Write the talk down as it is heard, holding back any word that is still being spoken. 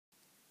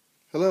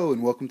Hello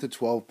and welcome to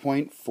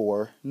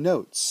 12.4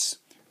 Notes.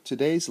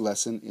 Today's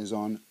lesson is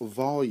on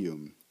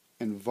volume,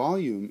 and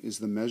volume is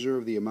the measure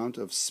of the amount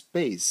of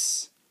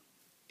space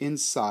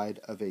inside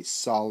of a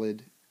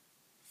solid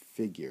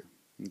figure,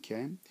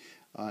 okay?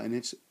 And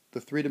it's the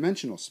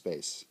three-dimensional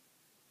space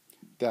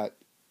that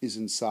is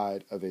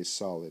inside of a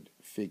solid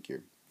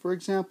figure. For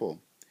example,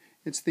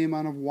 it's the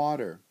amount of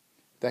water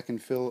that can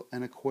fill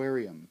an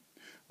aquarium,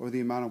 or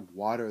the amount of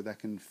water that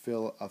can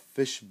fill a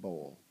fish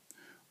bowl,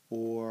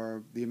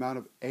 or the amount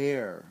of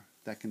air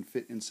that can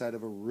fit inside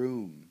of a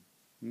room,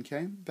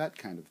 okay? That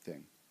kind of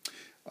thing.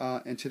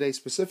 And today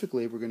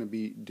specifically we're going to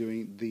be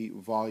doing the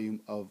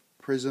volume of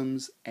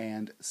prisms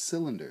and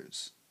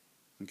cylinders,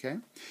 okay?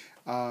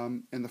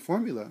 And the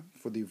formula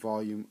for the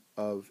volume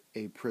of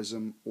a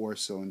prism or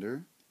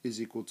cylinder is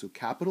equal to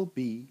capital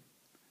B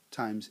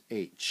times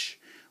H,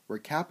 where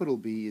capital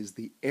B is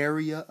the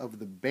area of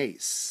the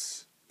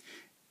base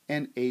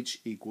and H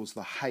equals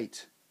the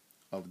height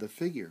of the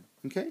figure.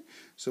 Okay,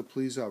 so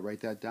please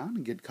write that down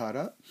and get caught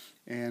up.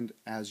 And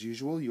as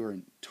usual, you're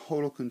in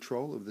total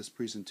control of this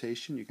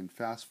presentation. You can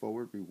fast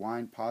forward,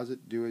 rewind, pause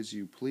it, do as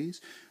you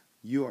please.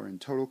 You are in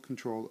total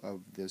control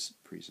of this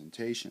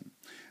presentation.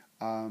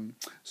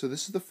 So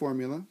this is the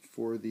formula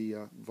for the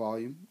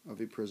volume of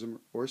a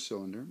prism or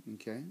cylinder.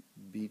 Okay,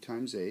 B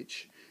times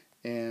H,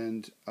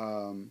 and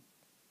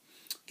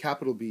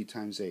capital B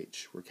times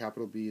H, where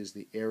capital B is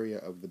the area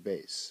of the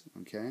base.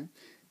 Okay.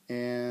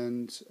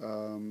 And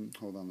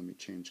hold on, let me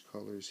change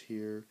colors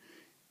here.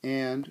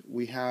 And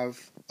we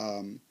have,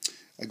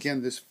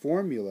 again, this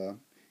formula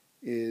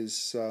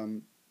is,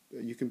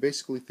 you can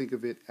basically think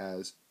of it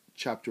as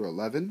chapter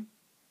 11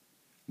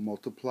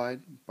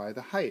 multiplied by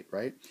the height,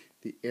 right?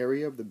 The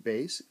area of the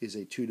base is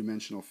a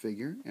two-dimensional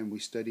figure, and we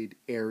studied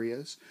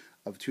areas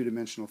of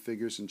two-dimensional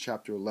figures in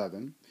chapter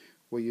 11.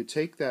 Well, you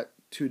take that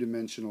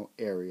two-dimensional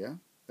area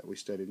that we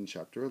studied in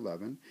chapter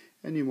 11,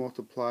 and you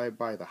multiply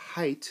by the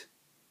height,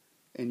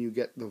 and you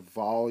get the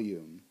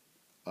volume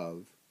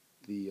of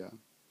the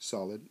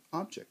solid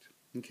object.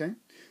 Okay,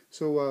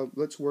 so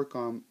let's work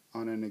on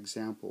an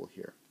example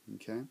here.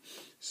 Okay,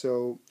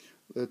 so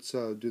let's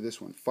do this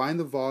one. Find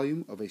the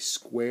volume of a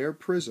square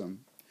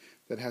prism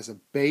that has a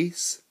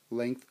base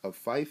length of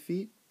 5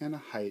 feet and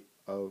a height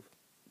of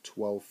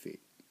 12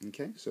 feet.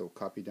 Okay, so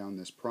copy down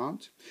this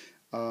prompt,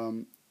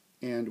 and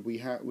we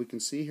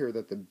can see here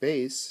that the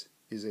base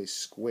is a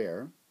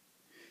square,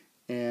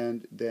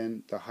 and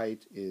then the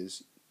height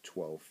is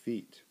 12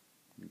 feet.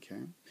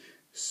 Okay,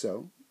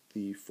 so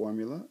the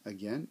formula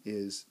again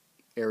is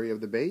area of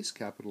the base,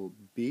 capital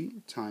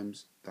B,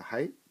 times the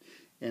height,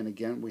 and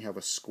again we have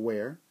a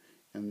square,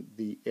 and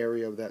the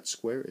area of that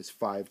square is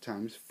 5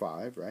 times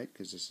 5, right,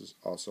 because this is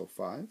also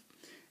 5,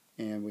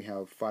 and we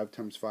have 5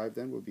 times 5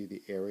 then will be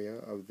the area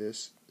of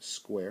this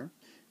square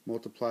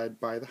multiplied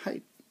by the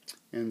height.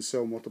 And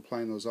so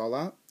multiplying those all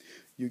out,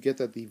 you get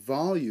that the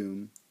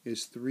volume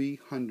is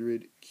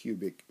 300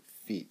 cubic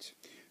feet.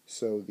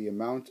 So the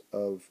amount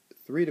of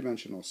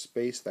three-dimensional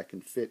space that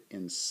can fit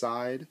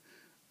inside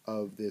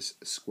of this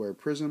square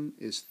prism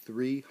is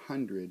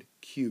 300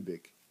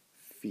 cubic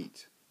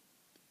feet.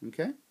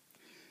 Okay?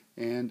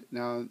 And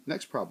now,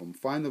 next problem.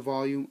 Find the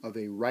volume of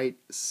a right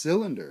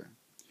cylinder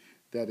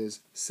that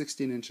is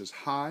 16 inches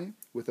high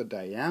with a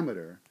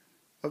diameter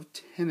of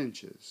 10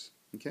 inches.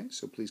 Okay?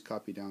 So please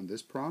copy down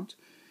this prompt.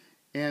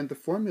 And the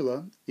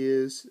formula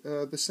is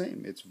the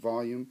same. Its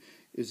volume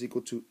is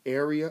equal to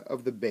area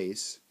of the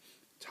base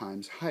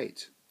times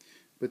height.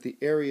 But the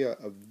area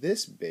of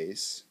this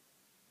base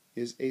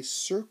is a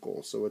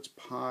circle, so it's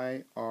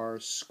pi r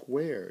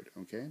squared.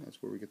 Okay,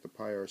 that's where we get the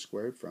pi r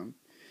squared from.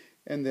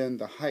 And then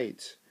the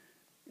height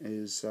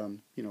is,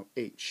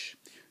 h.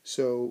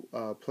 So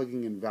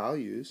plugging in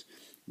values,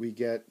 we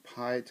get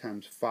pi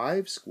times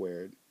 5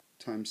 squared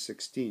times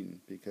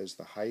 16, because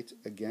the height,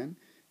 again,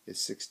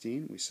 is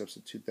 16. We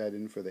substitute that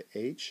in for the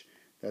h.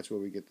 That's where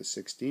we get the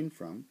 16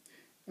 from.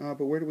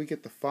 But where do we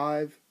get the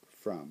 5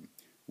 from?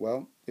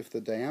 Well, if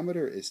the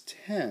diameter is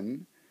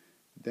 10,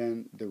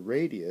 then the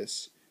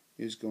radius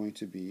is going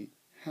to be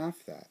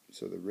half that.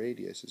 So the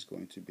radius is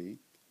going to be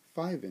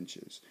 5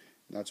 inches.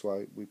 And that's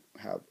why we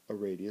have a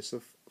radius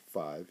of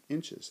 5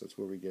 inches. That's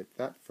where we get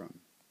that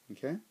from.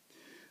 Okay?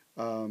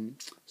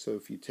 So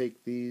if you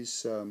take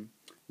these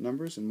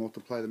numbers and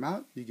multiply them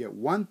out, you get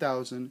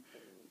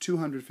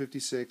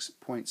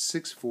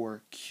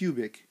 1,256.64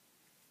 cubic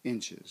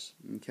inches.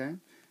 Okay?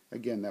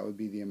 Again, that would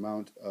be the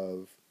amount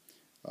of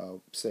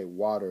say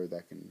water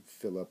that can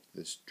fill up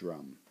this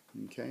drum,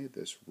 okay,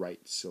 this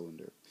right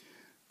cylinder.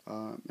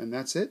 And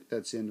that's it.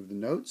 That's the end of the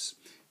notes.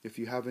 If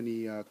you have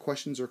any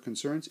questions or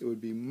concerns, it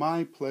would be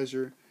my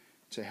pleasure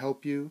to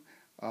help you.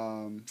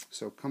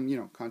 So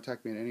come,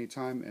 contact me at any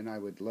time, and I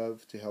would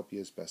love to help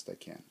you as best I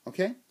can.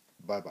 Okay?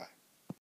 Bye-bye.